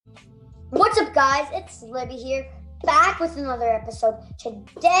What's up, guys? It's Libby here, back with another episode.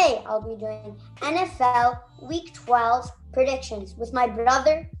 Today, I'll be doing NFL Week 12 predictions with my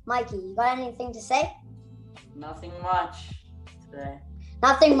brother, Mikey. You got anything to say? Nothing much today.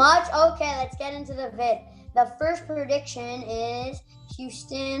 Nothing much? Okay, let's get into the vid. The first prediction is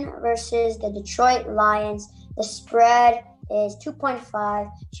Houston versus the Detroit Lions. The spread is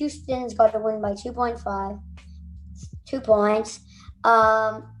 2.5. Houston's got to win by 2.5. 2 points.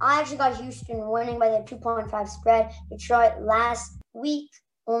 I actually got Houston winning by the 2.5 spread. Detroit last week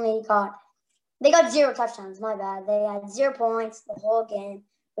they got 0 touchdowns. My bad. They had 0 points the whole game,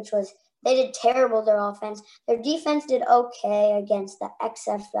 they did terrible, their offense. Their defense did okay against the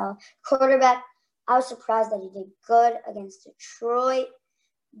XFL. Quarterback, I was surprised that he did good against Detroit.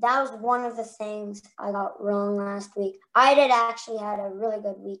 That was one of the things I got wrong last week. I did actually had a really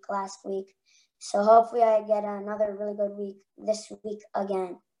good week last week. So hopefully I get another really good week this week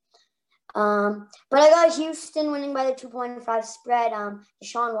again. But I got Houston winning by the 2.5 spread.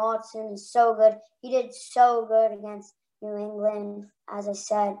 Deshaun Watson is so good. He did so good against New England. As I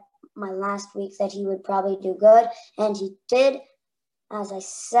said my last week that he would probably do good. And he did, as I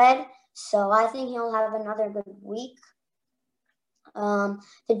said. So I think he'll have another good week. The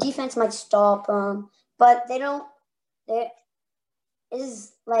defense might stop him. But they don't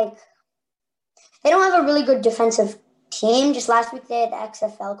have a really good defensive team. Just last week, they had the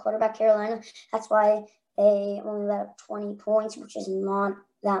XFL quarterback, Carolina. That's why they only let up 20 points, which is not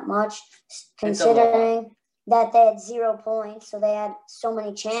that much, considering that they had 0 points. So they had so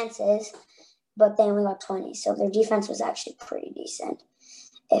many chances, but they only got 20. So their defense was actually pretty decent,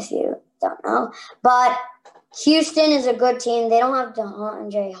 if you don't know. But Houston is a good team. They don't have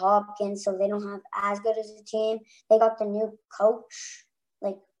DeAndre Hopkins, so they don't have as good as a team. They got the new coach,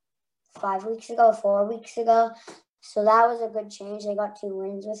 4 weeks ago. So that was a good change. They got 2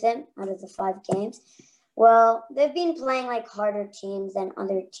 wins with him out of the 5 games. Well, they've been playing harder teams than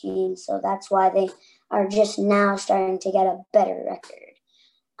other teams, so that's why they are just now starting to get a better record.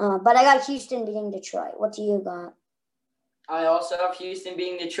 But I got Houston beating Detroit. What do you got? I also have Houston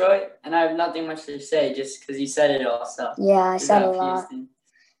beating Detroit, and I have nothing much to say just because you said it all. So yeah, I said a lot. Houston.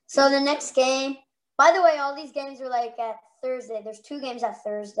 So the next game, by the way, all these games are at Thursday. There's 2 games at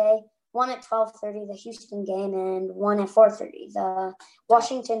Thursday. One at 12:30, the Houston game, and one at 4:30, the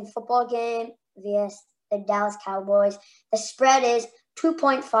Washington football game vs. the Dallas Cowboys. The spread is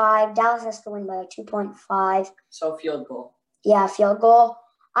 2.5. Dallas has to win by 2.5. So field goal. Yeah, field goal.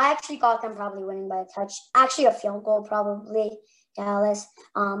 I actually got them probably winning by a touch. Actually, a field goal probably, Dallas.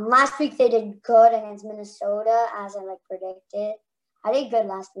 Last week they did good against Minnesota, as I predicted. I did good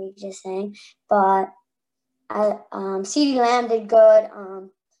last week, just saying. But CeeDee Lamb did good.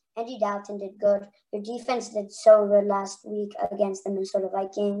 Andy Dalton did good. Their defense did so good last week against the Minnesota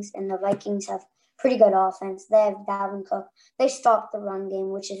Vikings, and the Vikings have pretty good offense. They have Dalvin Cook. They stopped the run game,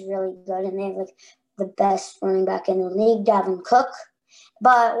 which is really good, and they have the best running back in the league, Dalvin Cook.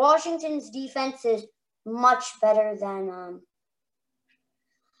 But Washington's defense is much better than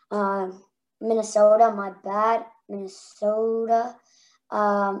Minnesota. My bad, Minnesota.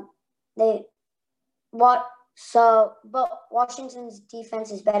 But Washington's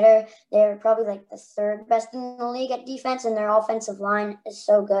defense is better. They're probably the 3rd best in the league at defense, and their offensive line is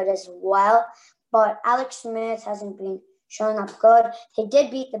so good as well. But Alex Smith hasn't been showing up good. They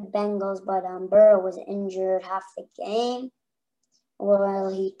did beat the Bengals, but Burrow was injured half the game. Well,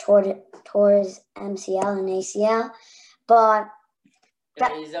 he tore his MCL and ACL. But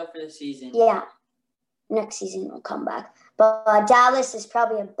he's out for the season. Yeah. Next season will come back. But Dallas is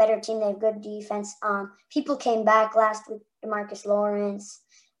probably a better team. They have good defense. People came back last week. DeMarcus Lawrence.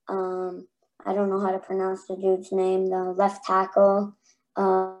 I don't know how to pronounce the dude's name. The left tackle.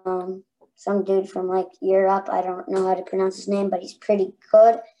 Some dude from Europe. I don't know how to pronounce his name, but he's pretty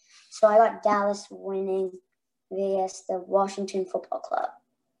good. So I got Dallas winning vs. the Washington Football Club.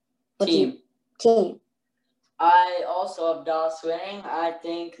 Team. I also have Dallas winning. I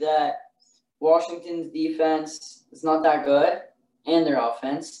think that Washington's defense is not that good, and their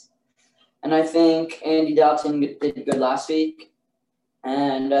offense. And I think Andy Dalton did good last week.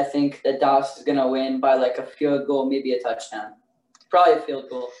 And I think that Dallas is going to win by a field goal, maybe a touchdown. Probably a field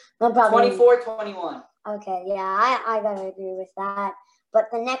goal. 24-21. Okay, yeah, I got to agree with that.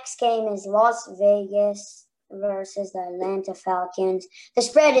 But the next game is Las Vegas versus the Atlanta Falcons. The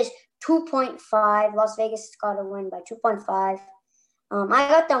spread is 2.5. Las Vegas has got to win by 2.5. I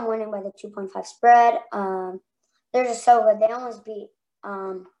got them winning by the 2.5 spread. They're just so good. They almost beat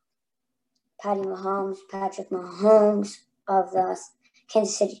Patrick Mahomes of the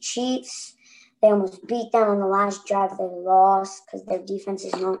Kansas City Chiefs. They almost beat them on the last drive. They lost because their defense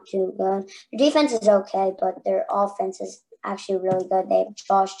is not too good. Their defense is okay, but their offense is actually really good. They have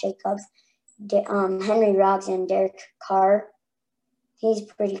Josh Jacobs, Henry Ruggs, and Derek Carr. He's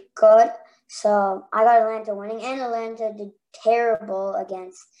pretty good. So I got Atlanta winning, and Atlanta did terrible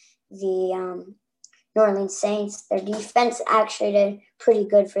against the New Orleans Saints. Their defense actually did pretty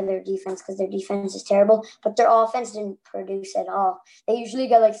good for their defense because their defense is terrible, but their offense didn't produce at all. They usually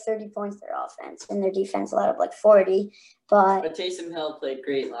get like 30 points their offense, and their defense let up like 40. But Taysom Hill played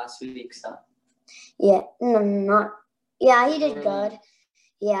great last week, so. Yeah, he did good.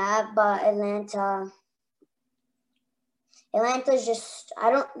 Yeah, but Atlanta's just,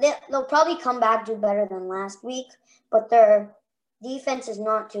 they'll probably come back, do better than last week, but their defense is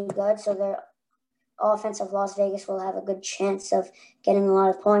not too good, so their offense of Las Vegas will have a good chance of getting a lot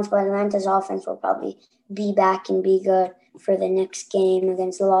of points, but Atlanta's offense will probably be back and be good for the next game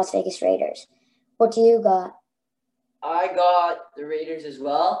against the Las Vegas Raiders. What do you got? I got the Raiders as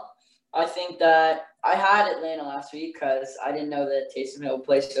well. I think that I had Atlanta last week because I didn't know that Taysom Hill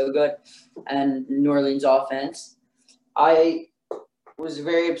plays so good and New Orleans offense. I was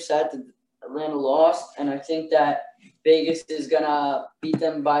very upset that Atlanta lost, and I think that Vegas is going to beat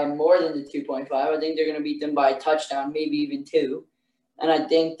them by more than the 2.5. I think they're going to beat them by a touchdown, maybe even 2. And I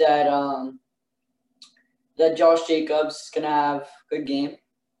think that that Josh Jacobs is going to have a good game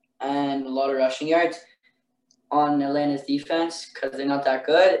and a lot of rushing yards on Atlanta's defense because they're not that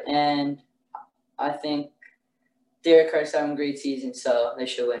good. And I think Derek Carr's having a great season, so they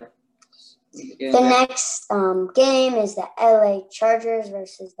should win. The next game is the LA Chargers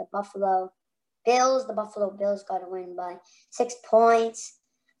versus the Buffalo Bills. The Buffalo Bills got to win by 6 points,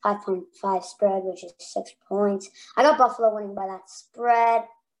 5.5 spread, which is 6 points. I got Buffalo winning by that spread.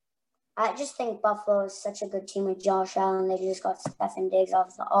 I just think Buffalo is such a good team with Josh Allen. They just got Stephen Diggs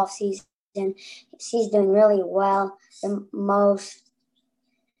off the offseason. He's doing really well. The most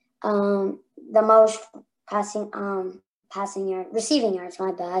receiving yards,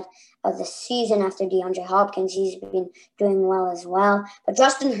 of the season after DeAndre Hopkins. He's been doing well as well. But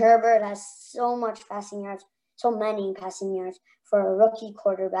Justin Herbert has so many passing yards for a rookie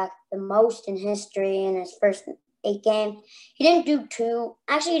quarterback, the most in history in his first 8 games. He didn't do too.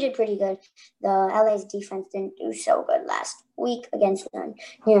 Actually, he did pretty good. The LA's defense didn't do so good last week against the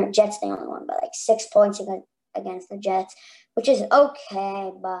New York Jets. They only won by like 6 points against the Jets, which is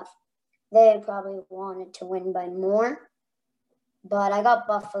okay, but they probably wanted to win by more. But I got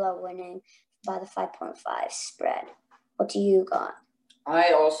Buffalo winning by the 5.5 spread. What do you got?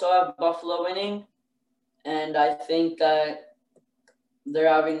 I also have Buffalo winning, and I think that they're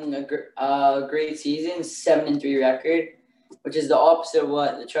having a great season, 7-3 record, which is the opposite of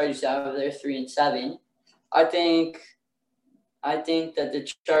what the Chargers have. They're 3-7. I think that the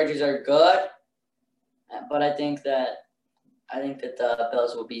Chargers are good, but I think that the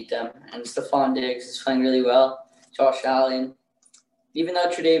Bills will beat them. And Stephon Diggs is playing really well. Josh Allen, even though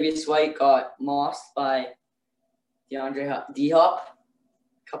Tre'Davious White got mossed by D-Hop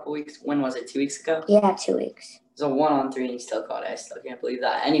a couple weeks. When was it? 2 weeks ago? Yeah, 2 weeks. It was a 1-on-3 and he still caught it. I still can't believe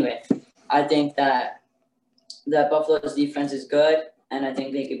that. Anyway, I think that Buffalo's defense is good, and I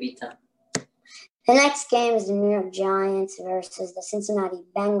think they could beat them. The next game is the New York Giants versus the Cincinnati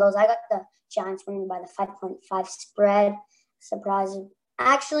Bengals. I got the Giants winning by the 5.5 spread.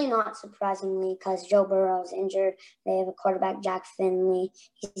 Actually, not surprisingly, because Joe Burrow is injured. They have a quarterback, Jack Finley.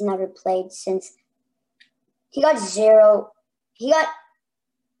 He's never played since he got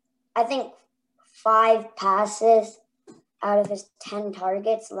I think 5 passes out of his 10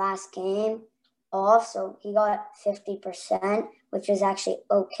 targets last game off. So he got 50%, which is actually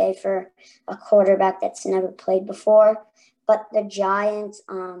okay for a quarterback that's never played before. But the Giants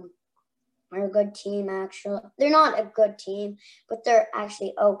are a good team, actually. They're not a good team, but they're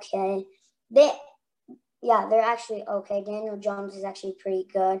actually okay. They're actually okay. Daniel Jones is actually pretty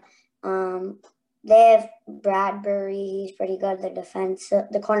good. They have Bradbury. He's pretty good,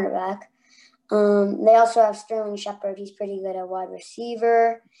 the cornerback. They also have Sterling Shepard. He's pretty good at wide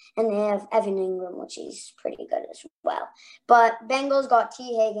receiver. And they have Evan Ingram, which he's pretty good as well. But Bengals got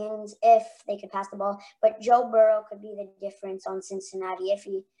T. Higgins if they could pass the ball. But Joe Burrow could be the difference on Cincinnati if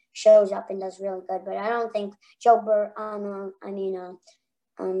he shows up and does really good. But I don't think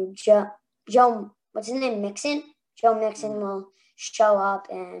what's his name? Mixon? Joe Mixon will show up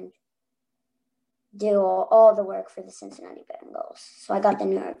and do all the work for the Cincinnati Bengals. So I got the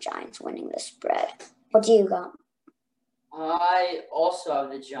New York Giants winning the spread. What do you got? I also have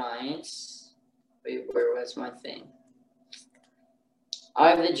the Giants. Wait, where was my thing? I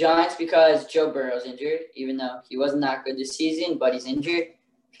have the Giants because Joe Burrow's injured, even though he wasn't that good this season, but he's injured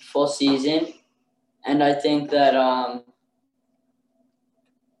full season. And I think that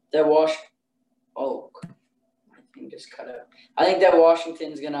that my thing just cut out. I think that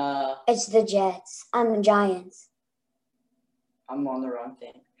Washington's gonna. It's the Jets and the Giants. I'm on the wrong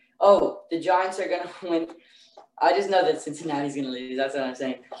thing. Oh, the Giants are gonna win. I just know that Cincinnati's gonna lose. That's what I'm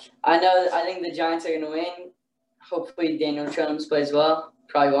saying. I think the Giants are gonna win. Hopefully, Daniel Jones plays well.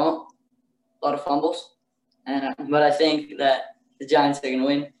 Probably won't. A lot of fumbles, but I think that the Giants are gonna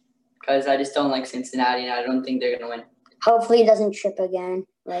win because I just don't like Cincinnati, and I don't think they're gonna win. Hopefully, he doesn't trip again,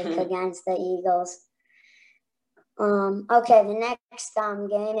 like against the Eagles. Okay, the next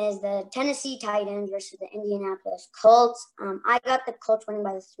game is the Tennessee Titans versus the Indianapolis Colts. I got the Colts winning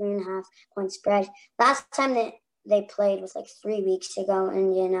by the 3.5 point spread. Last time they played was like 3 weeks ago.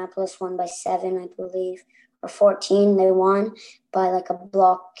 Indianapolis won by 7, I believe, or 14. They won by like a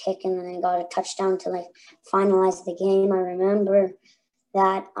block kick, and then they got a touchdown to like finalize the game. I remember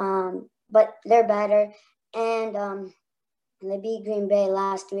that. But they're better, and they beat Green Bay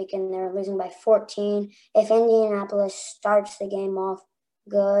last week, and they're losing by 14. If Indianapolis starts the game off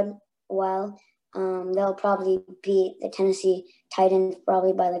they'll probably beat the Tennessee Titans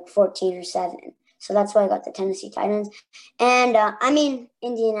probably by like 14 or 7. So that's why I got the Tennessee Titans. And,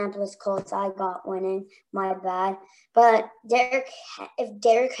 Indianapolis Colts, I got winning. My bad. But if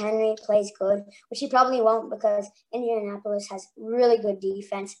Derrick Henry plays good, which he probably won't because Indianapolis has really good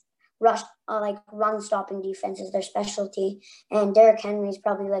defense, run-stopping defense is their specialty. And Derrick Henry is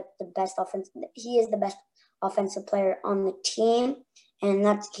probably like the best he is the best offensive player on the team. And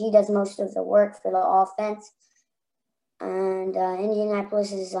he does most of the work for the offense. And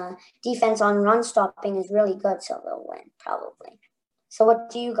Indianapolis's defense on run stopping is really good, so they'll win probably. So what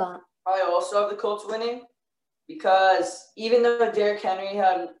do you got? I also have the Colts winning because even though Derrick Henry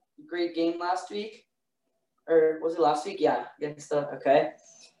had a great game last week, or was it last week? Yeah, he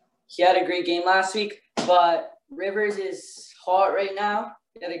had a great game last week, but Rivers is hot right now.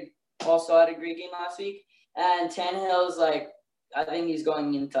 He also had a great game last week, and Tannehill's I think he's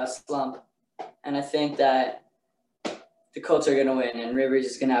going into a slump, and I think that the Colts are going to win, and Rivers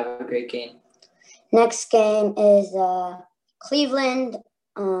is going to have a great game. Next game is Cleveland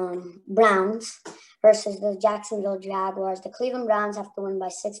Browns versus the Jacksonville Jaguars. The Cleveland Browns have to win by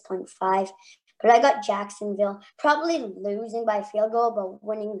 6.5, but I got Jacksonville probably losing by a field goal, but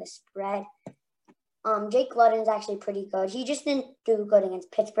winning the spread. Jake Luton's actually pretty good. He just didn't do good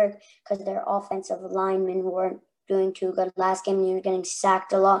against Pittsburgh because their offensive linemen weren't doing too good. Last game, they were getting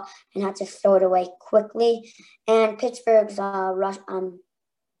sacked a lot and had to throw it away quickly. And Pittsburgh's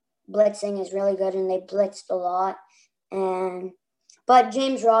blitzing is really good, and they blitzed a lot. But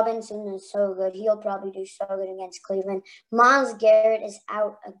James Robinson is so good. He'll probably do so good against Cleveland. Myles Garrett is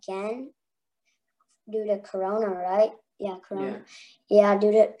out again due to Corona, right? Yeah, Corona. Yeah,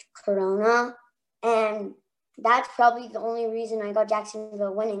 due to Corona. And that's probably the only reason I got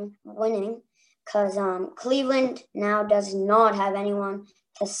Jacksonville winning. Because Cleveland now does not have anyone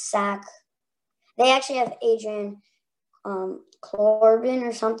to sack. They actually have Adrian Corbin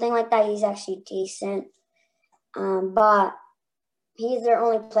or something like that. He's actually decent. But he's their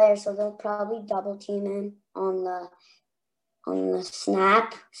only player, so they'll probably double team him on the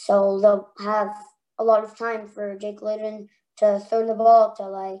snap. So they'll have a lot of time for Jake Luton to throw the ball to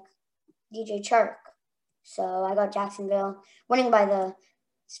DJ Chark. So I got Jacksonville winning by the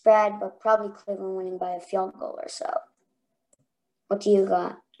spread, but probably Cleveland winning by a field goal or so. What do you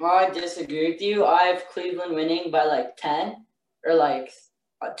got? I disagree with you. I have Cleveland winning by 10 or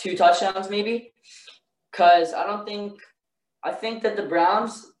 2 touchdowns maybe. Because I think that the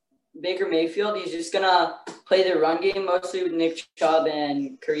Browns, Baker Mayfield, he's just going to play their run game mostly with Nick Chubb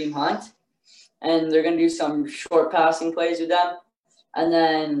and Kareem Hunt. And they're going to do some short passing plays with them. And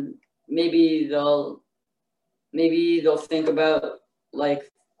then maybe they'll think about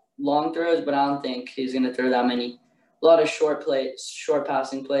long throws, but I don't think he's going to throw that many. A lot of short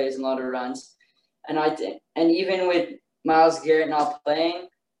passing plays, and a lot of runs. And even with Myles Garrett not playing,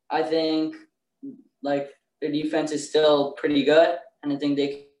 I think their defense is still pretty good, and I think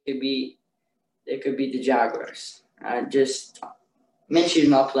they could beat the Jaguars. Minshew's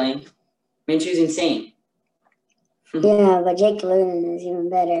not playing. Minshew's insane. Yeah, but Jake Luton is even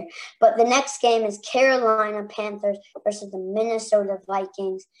better. But the next game is Carolina Panthers versus the Minnesota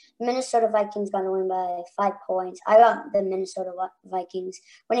Vikings. The Minnesota Vikings got to win by 5 points. I got the Minnesota Vikings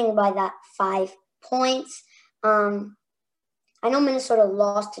winning by that 5 points. I know Minnesota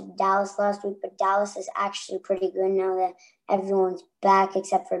lost to Dallas last week, but Dallas is actually pretty good now that everyone's back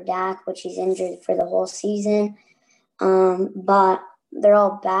except for Dak, which he's injured for the whole season. But they're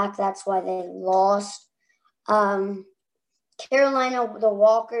all back. That's why they lost. Carolina, the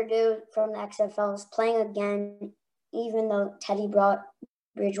Walker dude from the XFL, is playing again, even though Teddy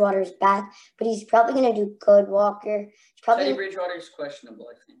Bridgewater's back. But he's probably going to do good, Walker. Teddy Bridgewater's questionable,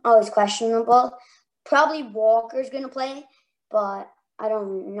 I think. Oh, he's questionable. Probably Walker's going to play, but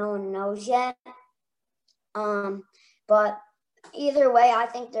no one knows yet. But either way, I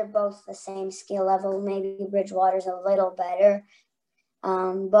think they're both the same skill level. Maybe Bridgewater's a little better.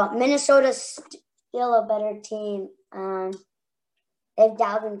 But Minnesota's still a better team. They have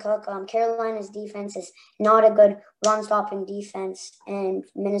Dalvin Cook. Carolina's defense is not a good run-stopping defense, and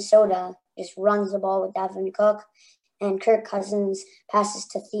Minnesota just runs the ball with Dalvin Cook. And Kirk Cousins passes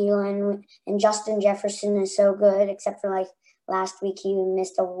to Thielen, and Justin Jefferson is so good, except for last week he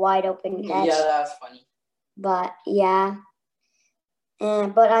missed a wide open catch. Yeah, that's funny. But yeah,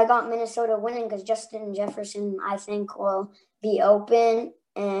 but I got Minnesota winning because Justin Jefferson, I think, will be open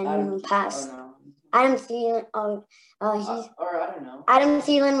and pass. Oh, no. Adam Thielen. Or I don't know. Adam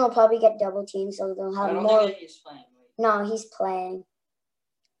Thielen will probably get double teamed, so they'll have more. I don't think he's playing. No, he's playing.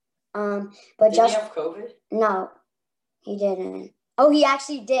 But did he have COVID? No, he didn't. Oh, he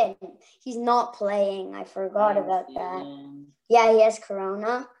actually did. He's not playing. I forgot about that. Yeah, he has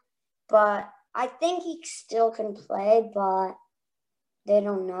corona, but I think he still can play, but they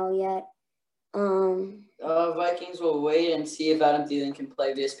don't know yet. Vikings will wait and see if Adam Thielen can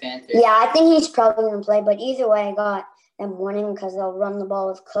play this Panthers. Yeah, I think he's probably going to play, but either way, I got them winning because they'll run the ball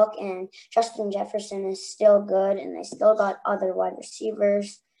with Cook, and Justin Jefferson is still good, and they still got other wide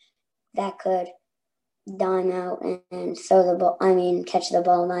receivers that could dime out and throw the ball. Catch the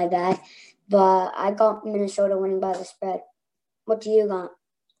ball in my bag. But I got Minnesota winning by the spread. What do you got?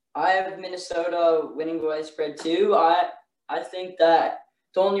 I have Minnesota winning by the spread too. I think that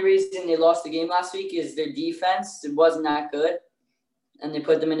the only reason they lost the game last week is their defense. It wasn't that good, and they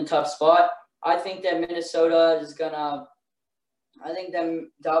put them in a tough spot. I think that Minnesota is gonna. I think that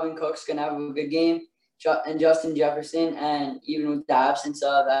Dalvin Cook's gonna have a good game, and Justin Jefferson, and even with the absence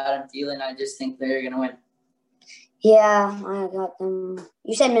of Adam Thielen, I just think they're gonna win. Yeah, I got them.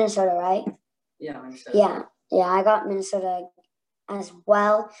 You said Minnesota, right? Yeah, Minnesota. Yeah, I got Minnesota as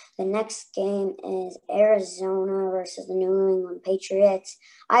well. The next game is Arizona versus the New England Patriots.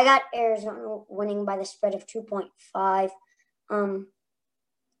 I got Arizona winning by the spread of 2.5.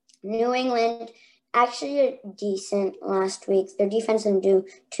 New England actually decent last week. Their defense didn't do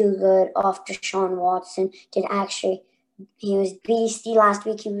too good off Deshaun Watson. He was beastie last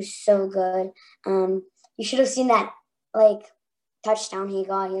week. He was so good. You should have seen that touchdown he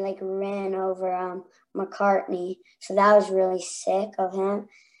got. He ran over McCartney. So that was really sick of him.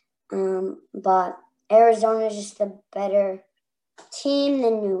 But Arizona is just a better team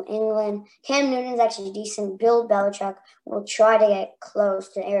than New England. Cam Newton's actually decent. Bill Belichick will try to get close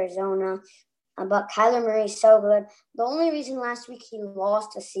to Arizona. But Kyler Murray is so good. The only reason last week he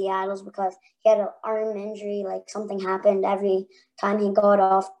lost to Seattle is because he had an arm injury. Something happened every time he got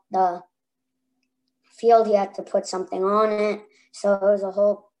off the field. He had to put something on it. So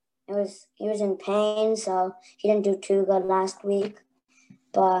he was in pain, so he didn't do too good last week.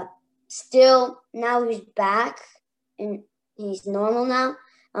 But still, now he's back, and he's normal now.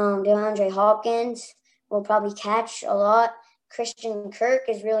 DeAndre Hopkins will probably catch a lot. Christian Kirk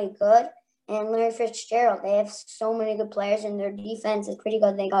is really good. And Larry Fitzgerald. They have so many good players, and their defense is pretty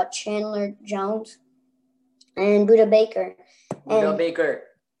good. They got Chandler Jones and Buda Baker. Buda Baker.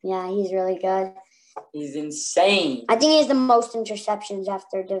 Yeah, he's really good. He's insane. I think he has the most interceptions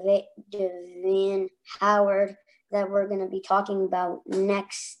after Devin Howard that we're going to be talking about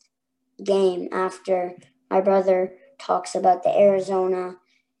next game after my brother talks about the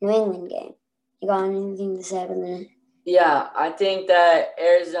Arizona-New England game. You got anything to say about that? Yeah, I think that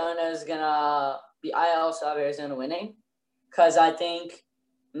Arizona is going to be – I also have Arizona winning because I think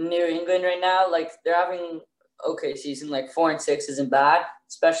New England right now, they're having okay season. 4-6 isn't bad,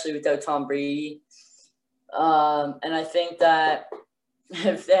 especially without Tom Brady. And I think that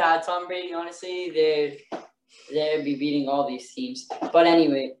if they had Tom Brady, honestly, they'd be beating all these teams. But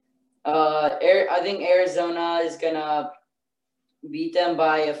anyway, I think Arizona is going to beat them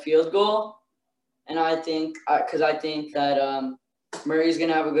by a field goal. And I think that Murray's going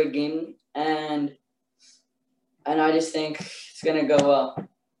to have a good game. And I just think it's going to go well.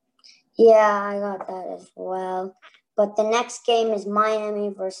 Yeah, I got that as well. But the next game is Miami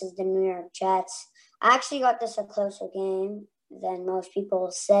versus the New York Jets. I actually got this a closer game than most people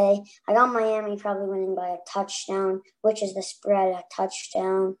will say. I got Miami probably winning by a touchdown, which is the spread, a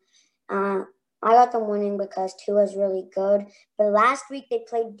touchdown. I got them winning because Tua's really good. But last week they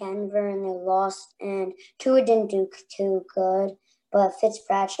played Denver and they lost, and Tua didn't do too good. But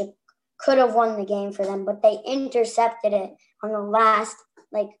Fitzpatrick could have won the game for them, but they intercepted it on the last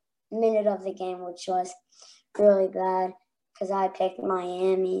minute of the game, which was really bad because I picked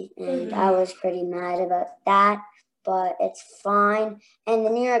Miami and I was pretty mad about that, but it's fine. And the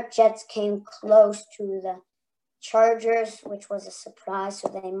New York Jets came close to the Chargers, which was a surprise, so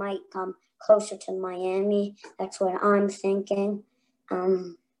they might come closer to Miami. That's what I'm thinking.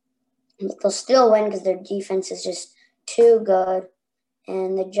 They'll still win because their defense is just too good,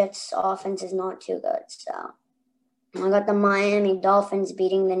 and the Jets' offense is not too good. So I got the Miami Dolphins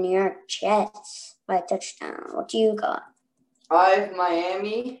beating the New York Jets by a touchdown. What do you got? I have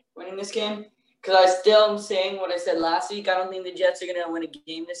Miami winning this game because I still am saying what I said last week. I don't think the Jets are going to win a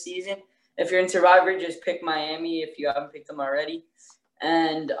game this season. If you're in Survivor, just pick Miami if you haven't picked them already.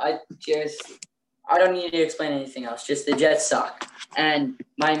 And I don't need to explain anything else. Just the Jets suck. And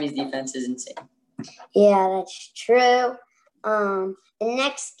Miami's defense is insane. Yeah, that's true. The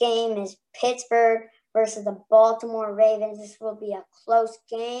next game is Pittsburgh versus the Baltimore Ravens. This will be a close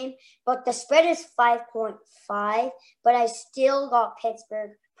game, but the spread is 5.5, but I still got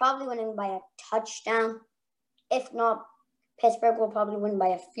Pittsburgh probably winning by a touchdown. If not, Pittsburgh will probably win by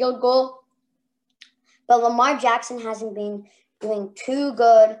a field goal. But Lamar Jackson hasn't been doing too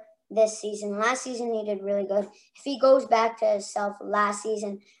good this season. Last season, he did really good. If he goes back to himself last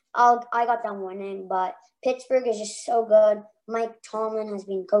season, I got them winning. But Pittsburgh is just so good. Mike Tomlin has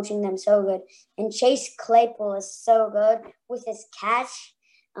been coaching them so good. And Chase Claypool is so good with his catch.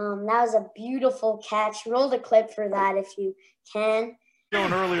 That was a beautiful catch. Roll the clip for that if you can.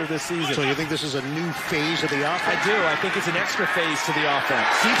 Earlier this season. So you think this is a new phase of the offense? I do. I think it's an extra phase to the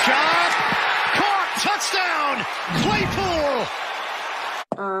offense. Deep shot! Caught! Touchdown! Claypool!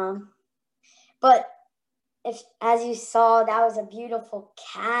 But as you saw, that was a beautiful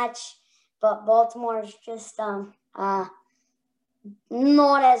catch. But Baltimore is just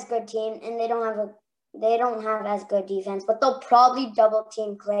not as good team, and they don't have as good defense. But they'll probably double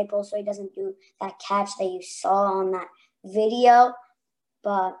team Claypool so he doesn't do that catch that you saw on that video.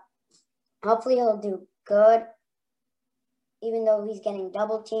 But hopefully he'll do good, even though he's getting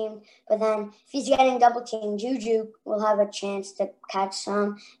double teamed. But then if he's getting double teamed, Juju will have a chance to catch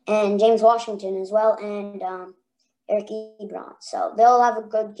some, and James Washington as well, and Eric Ebron. So they'll have a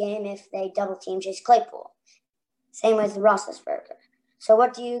good game if they double team Chase Claypool. Same with Roethlisberger. So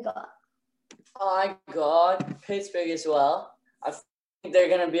what do you got? I got Pittsburgh as well. I think they're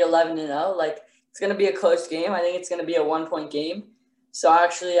going to be 11-0. It's going to be a close game. I think it's going to be a 1-point game. So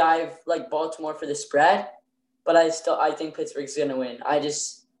actually, I've Baltimore for the spread, but I think Pittsburgh's going to win. I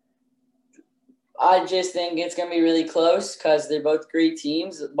just think it's going to be really close because they're both great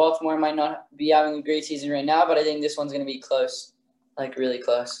teams. Baltimore might not be having a great season right now, but I think this one's going to be close, really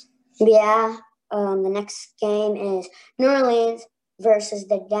close. Yeah. The next game is New Orleans versus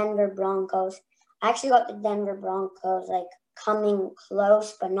the Denver Broncos. I actually got the Denver Broncos coming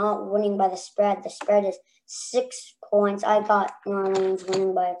close, but not winning by the spread. The spread is 6 points. I got New Orleans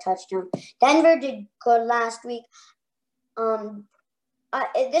winning by a touchdown. Denver did good last week.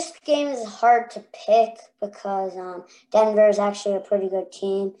 This game is hard to pick because Denver is actually a pretty good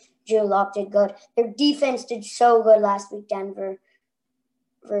team. Drew Lock did good. Their defense did so good last week, Denver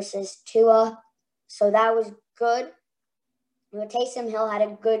versus Tua. So that was good. Taysom Hill had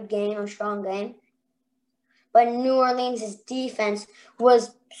a good game, a strong game. But New Orleans' defense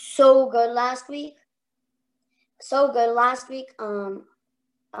was so good last week.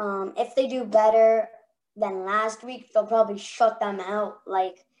 If they do better than last week, they'll probably shut them out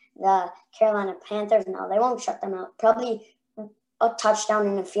like the Carolina Panthers. No, they won't shut them out. Probably a touchdown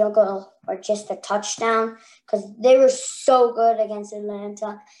and a field goal or just a touchdown because they were so good against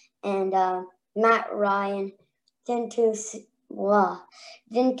Atlanta. And Matt Ryan didn't do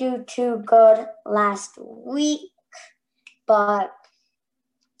too good last week. But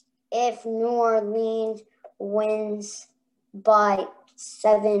if New Orleans wins by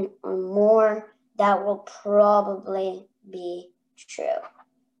 7 or more, that will probably be true.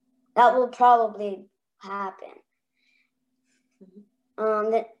 That will probably happen.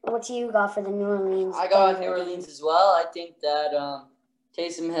 What do you got for the New Orleans? I got New Orleans as well. I think that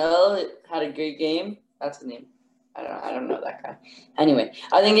Taysom Hill had a great game. That's his name. I don't know that guy. Anyway,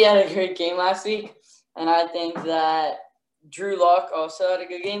 I think he had a great game last week, and I think that Drew Lock also had a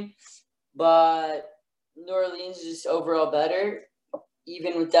good game. But New Orleans is just overall better,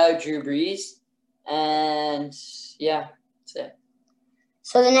 even without Drew Brees. And yeah, that's it.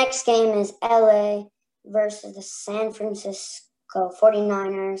 So the next game is LA versus the San Francisco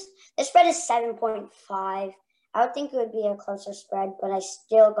 49ers. The spread is 7.5. I would think it would be a closer spread, but I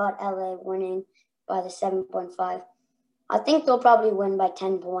still got LA winning by the 7.5. I think they'll probably win by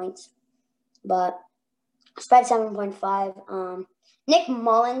 10 points. But Spread 7.5. Nick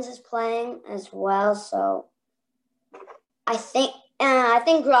Mullins is playing as well, so I think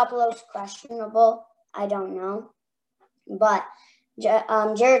Garoppolo's questionable. I don't know, but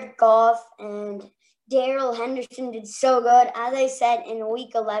Jared Goff and Darrell Henderson did so good. As I said in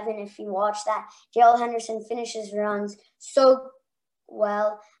week 11, if you watch that, Darrell Henderson finishes runs so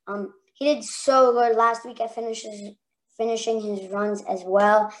well. He did so good last week at finishing his runs as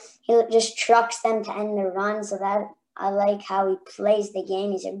well. He just trucks them to end their run, so that I like how he plays the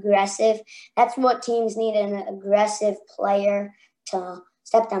game. He's aggressive. That's what teams need, an aggressive player to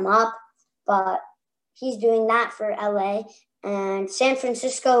step them up. But he's doing that for LA. And San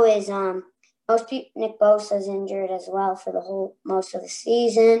Francisco is Nick Bosa's injured as well for most of the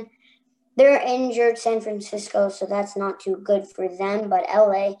season. They're injured, San Francisco, so that's not too good for them. But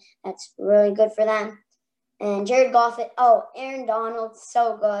LA, that's really good for them. And Jared Goff, Aaron Donald,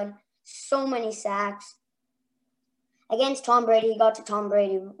 so good. So many sacks. Against Tom Brady, he got to Tom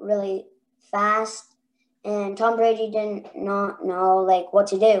Brady really fast. And Tom Brady did not know what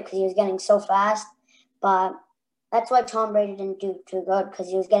to do because he was getting so fast. But that's why Tom Brady didn't do too good, because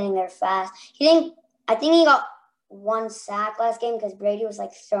he was getting there fast. I think he got one sack last game because Brady was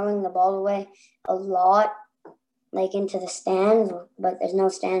throwing the ball away a lot, into the stands. But there's no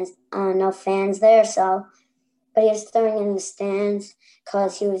stands, no fans there. But he was throwing in the stands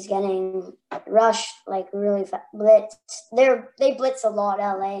because he was getting rushed really fast. Blitz. They blitz a lot,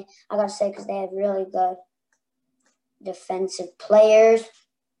 LA. I gotta say, because they have really good defensive players.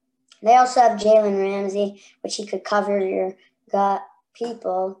 They also have Jalen Ramsey, which he could cover your gut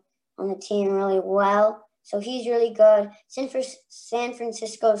people on the team really well. So he's really good. San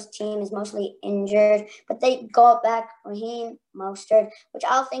Francisco's team is mostly injured, but they got back Raheem Mostert, which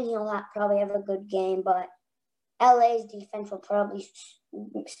I think he'll probably have a good game. But LA's defense will probably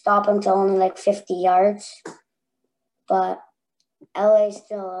stop him to only 50 yards. But LA's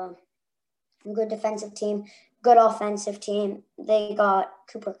still a good defensive team. Good offensive team. They got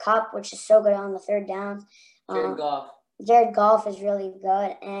Cooper Kupp, which is so good on the third down. Jared Goff is really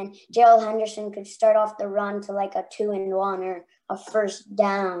good. And Darrell Henderson could start off the run to a 2-and-1 or a first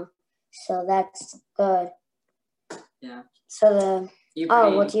down. So that's good. Yeah. So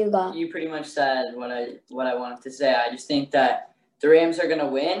what do you got? You pretty much said what I wanted to say. I just think that the Rams are gonna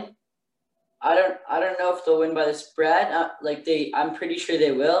win. I don't know if they'll win by the spread. I'm pretty sure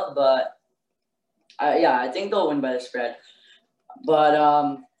they will, but I think they'll win by the spread.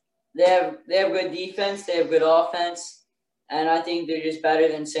 But they have good defense, they have good offense, and I think they're just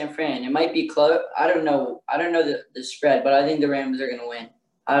better than San Fran. It might be close. I don't know the spread, but I think the Rams are gonna win.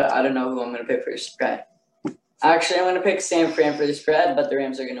 I don't know who I'm gonna pick for the spread. Actually, I'm gonna pick San Fran for the spread, but the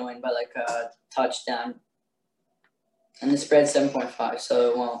Rams are gonna win by a touchdown. And the spread's 7.5, so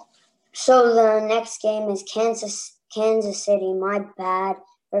it won't. So the next game is Kansas City, my bad,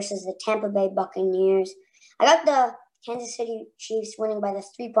 versus the Tampa Bay Buccaneers. I got the Kansas City Chiefs winning by the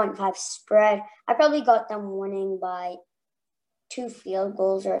 3.5 spread. I probably got them winning by 2 field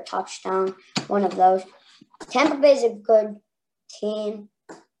goals or a touchdown, one of those. Tampa Bay is a good team,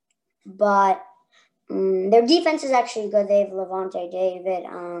 but their defense is actually good. They have Levante David.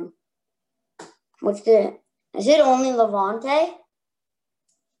 Is it only Levante?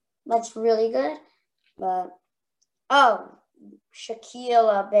 That's really good. But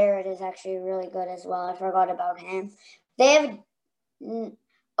Shaquille Barrett is actually really good as well. I forgot about him. They have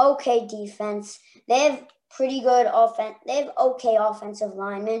okay defense. They have pretty good offense. They have okay offensive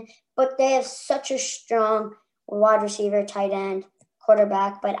linemen, but they have such a strong wide receiver, tight end,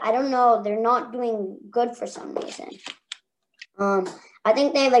 quarterback. But I don't know. They're not doing good for some reason. I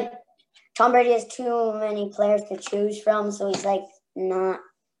think they have Tom Brady has too many players to choose from, so he's not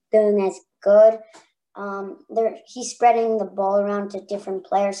doing as good. He's spreading the ball around to different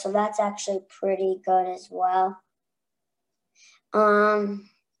players, so that's actually pretty good as well.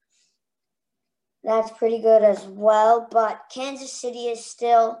 That's pretty good as well, but Kansas City is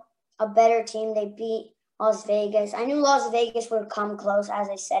still a better team. They beat Las Vegas. I knew Las Vegas would come close, as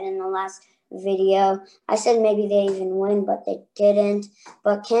I said in the last video. I said maybe they even win, but they didn't.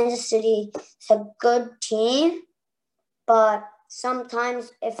 But Kansas City is a good team, but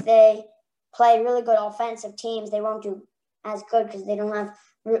sometimes if they play really good offensive teams, they won't do as good because they don't have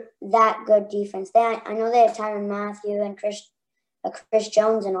that good defense. I know they have Tyrann Mathieu and Chris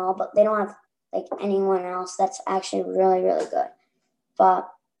Jones and all, but they don't have anyone else that's actually really, really good. But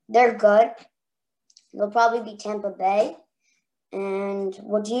they're good. They'll probably be Tampa Bay. And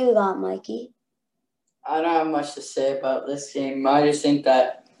what do you got, Mikey? I don't have much to say about this game. I just think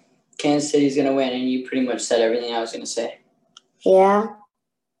that Kansas City's going to win, and you pretty much said everything I was going to say. Yeah.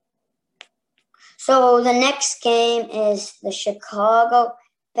 So the next game is the Chicago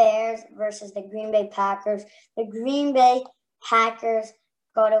Bears versus the Green Bay Packers. The Green Bay Packers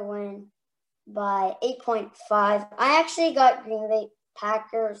got a win by 8.5. I actually got Green Bay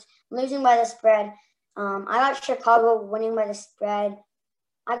Packers losing by the spread. I got Chicago winning by the spread.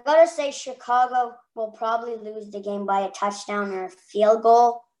 I gotta say Chicago will probably lose the game by a touchdown or a field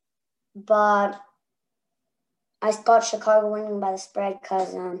goal, but I got Chicago winning by the spread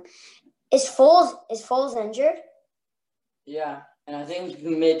because is Foles injured? Yeah, and I think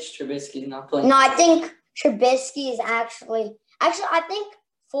Mitch Trubisky is not playing. No, I think Trubisky is actually I think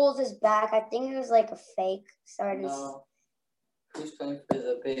Foles is back. I think it was like a fake. Sorry. No. Who's playing for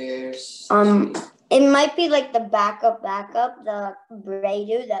the Bears? It might be like the backup, the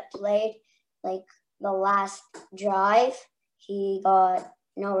Brady that played like the last drive. He got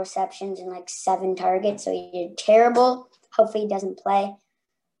no receptions and like 7 targets, so he did terrible. Hopefully he doesn't play.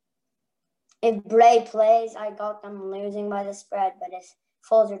 If Bray plays, I got them losing by the spread, but if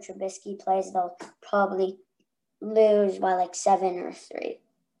Foles or Trubisky plays, they'll probably lose by like 7 or 3.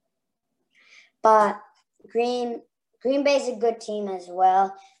 But Green Bay's a good team as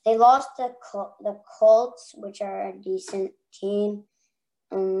well. They lost the Colts, which are a decent team.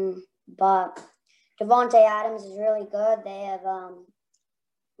 But Devontae Adams is really good. They have,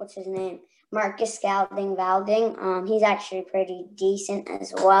 what's his name? Marcus Valding. He's actually pretty decent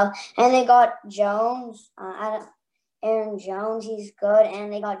as well. And they got Jones, Aaron Jones, he's good.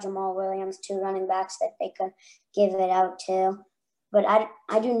 And they got Jamal Williams, 2 running backs that they could give it out to. But I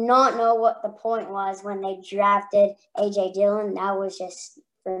do not know what the point was when they drafted A.J. Dillon. That was just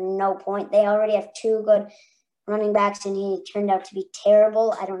for no point. They already have 2 good running backs, and he turned out to be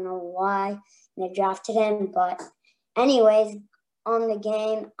terrible. I don't know why they drafted him. But anyways, on the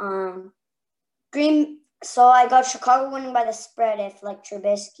game, so I got Chicago winning by the spread if like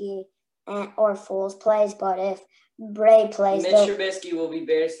Trubisky or Foles plays. But if Bray plays, Mitch Trubisky will be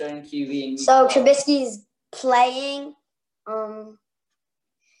Bears starting QB. So Trubisky's playing.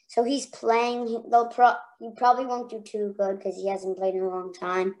 So he's playing. He probably won't do too good because he hasn't played in a long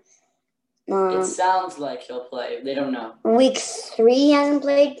time. It sounds like he'll play. They don't know. Week 3 he hasn't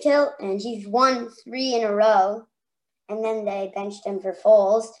played till, and he's won 3 in a row. And then they benched him for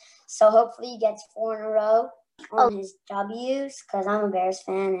Foles. So hopefully he gets 4 in a row on his W's because I'm a Bears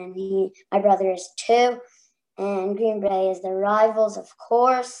fan and my brother is too. And Green Bay is the rivals, of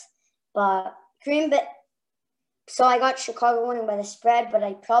course. But Green Bay. So I got Chicago winning by the spread, but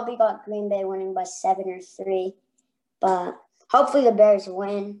I probably got Green Bay winning by 7 or 3. But hopefully the Bears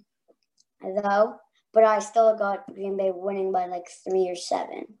win, though. But I still got Green Bay winning by like 3 or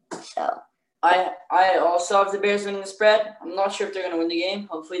 7. So I also have the Bears winning the spread. I'm not sure if they're going to win the game.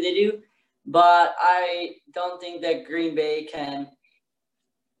 Hopefully they do. But I don't think that Green Bay can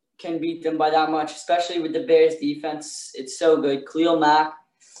beat them by that much, especially with the Bears defense. It's so good. Khalil Mack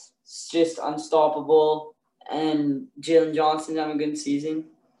is just unstoppable. And Jalen Johnson's having a good season.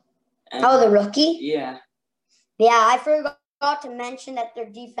 And, the rookie? Yeah. Yeah, I forgot to mention that their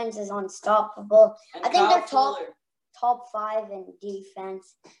defense is unstoppable. And I think they're Fuller. top 5 in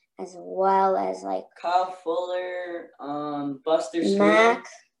defense, as well as like Kyle Fuller, Buster Screen. Mac.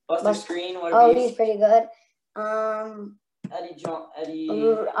 Buster Screen. He's pretty good. Raekwon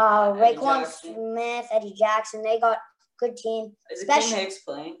Smith, Eddie Jackson. They got good team. Is Kim Hicks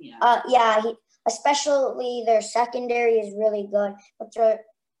playing? Yeah. Especially their secondary is really good, but their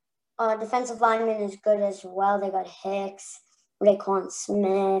defensive lineman is good as well. They got Hicks, Raekwon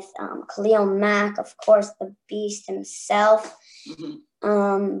Smith, Khalil Mack, of course, the beast himself.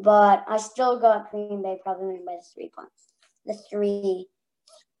 Mm-hmm. But I still got Green Bay probably winning by 3 points. 3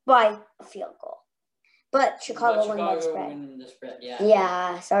 by a field goal. But Chicago winning by the spread.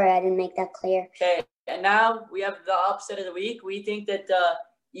 Yeah, sorry, I didn't make that clear. Okay, and now we have the upset of the week. We think that the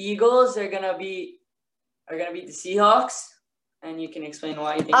Eagles are gonna beat the Seahawks, and you can explain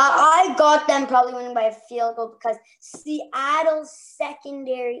why you think. I got them probably winning by a field goal because Seattle's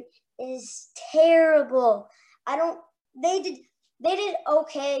secondary is terrible. They did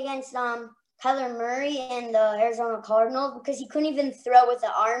okay against Kyler Murray and the Arizona Cardinals because he couldn't even throw with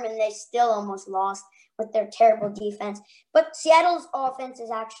the arm, and they still almost lost with their terrible defense. But Seattle's offense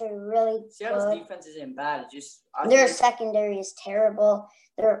is actually really Seattle's good. defense isn't bad. Their secondary is terrible.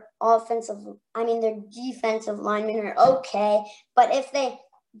 Their defensive linemen are okay. But if they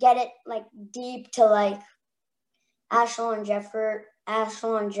get it like deep to like Ashland Jeffrey, they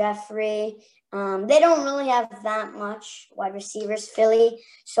don't really have that much wide receivers, Philly.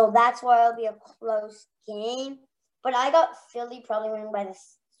 So that's why it'll be a close game. But I got Philly probably winning by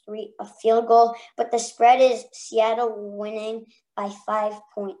a field goal. But the spread is Seattle winning by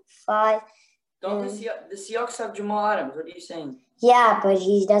 5.5. Don't the Seahawks have Jamal Adams? What are you saying? Yeah, but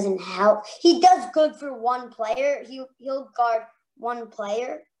he doesn't help. He does good for one player. He'll guard one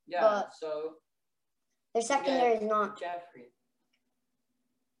player. Yeah, but so their secondary is not. Jeffrey.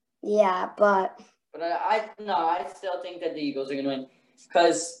 Yeah, but I still think that the Eagles are gonna win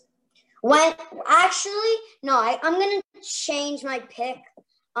because I'm gonna change my pick.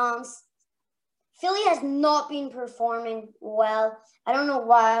 Philly has not been performing well. I don't know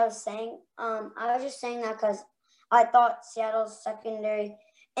why I was saying. I was just saying that because I thought Seattle's secondary,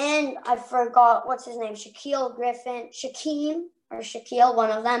 and I forgot what's his name, Shaquille Griffin, Shaquille, one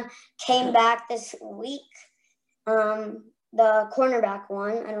of them came back this week. The cornerback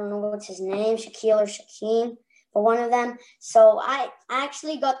one, I don't know what's his name, Shaquille or Shaquem, but one of them. So I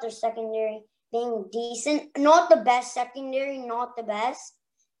actually got their secondary being decent. Not the best secondary, not the best,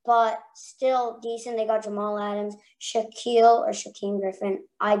 but still decent. They got Jamal Adams, Shaquille or Shaquem Griffin.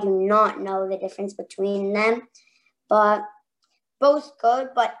 I do not know the difference between them, but both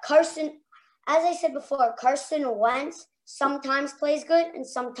good. But Carson, as I said before, Carson Wentz sometimes plays good and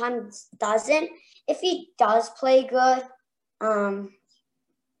sometimes doesn't. If he does play good,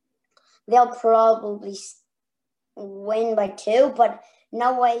 they'll probably win by 2, but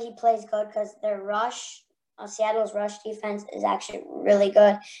no way he plays good because their Seattle's rush defense is actually really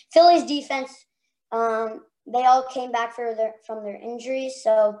good. Philly's defense, they all came back from their injuries,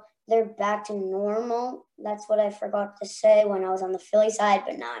 so they're back to normal. That's what I forgot to say when I was on the Philly side,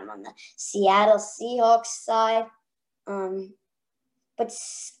 but now I'm on the Seattle Seahawks side. But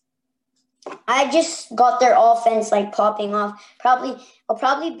I just got their offense like popping off. It'll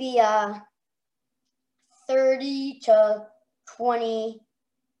probably be a 30 to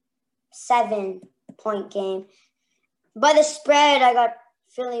 27 point game. By the spread, I got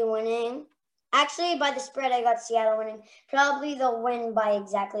Philly winning. Actually, by the spread, I got Seattle winning. Probably they'll win by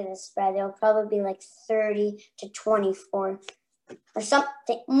exactly the spread. It'll probably be like 30 to 24 or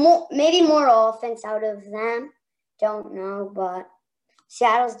something. Maybe more offense out of them. Don't know, but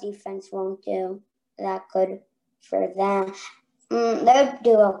Seattle's defense won't do that good for them. They'll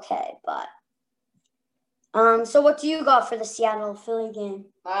do okay, but so what do you got for the Seattle-Philly game?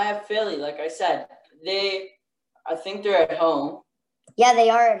 I have Philly, like I said. I think they're at home. Yeah, they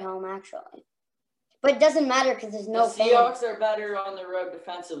are at home, actually. But it doesn't matter because there's no fans. The Seahawks are better on the road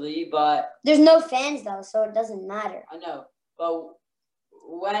defensively, but there's no fans, though, so it doesn't matter. I know, but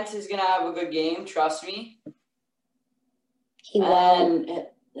Wentz is going to have a good game, trust me. He will. And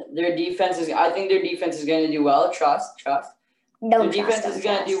their defense I think their defense is going to do well. Trust. Their defense is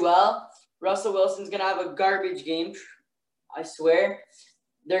going to do well. Russell Wilson's going to have a garbage game. I swear.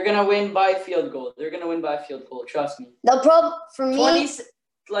 They're going to win by field goal. Trust me. They'll probably, for me,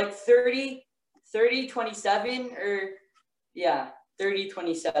 30-27 or, yeah,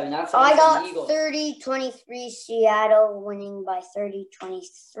 30-27. That's I got Eagles. 30-23 Seattle winning by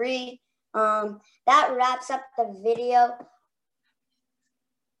 30-23. That wraps up the video.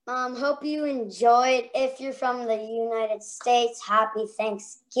 Hope you enjoyed. If you're from the United States, happy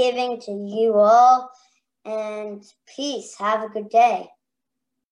Thanksgiving to you all. And peace. Have a good day.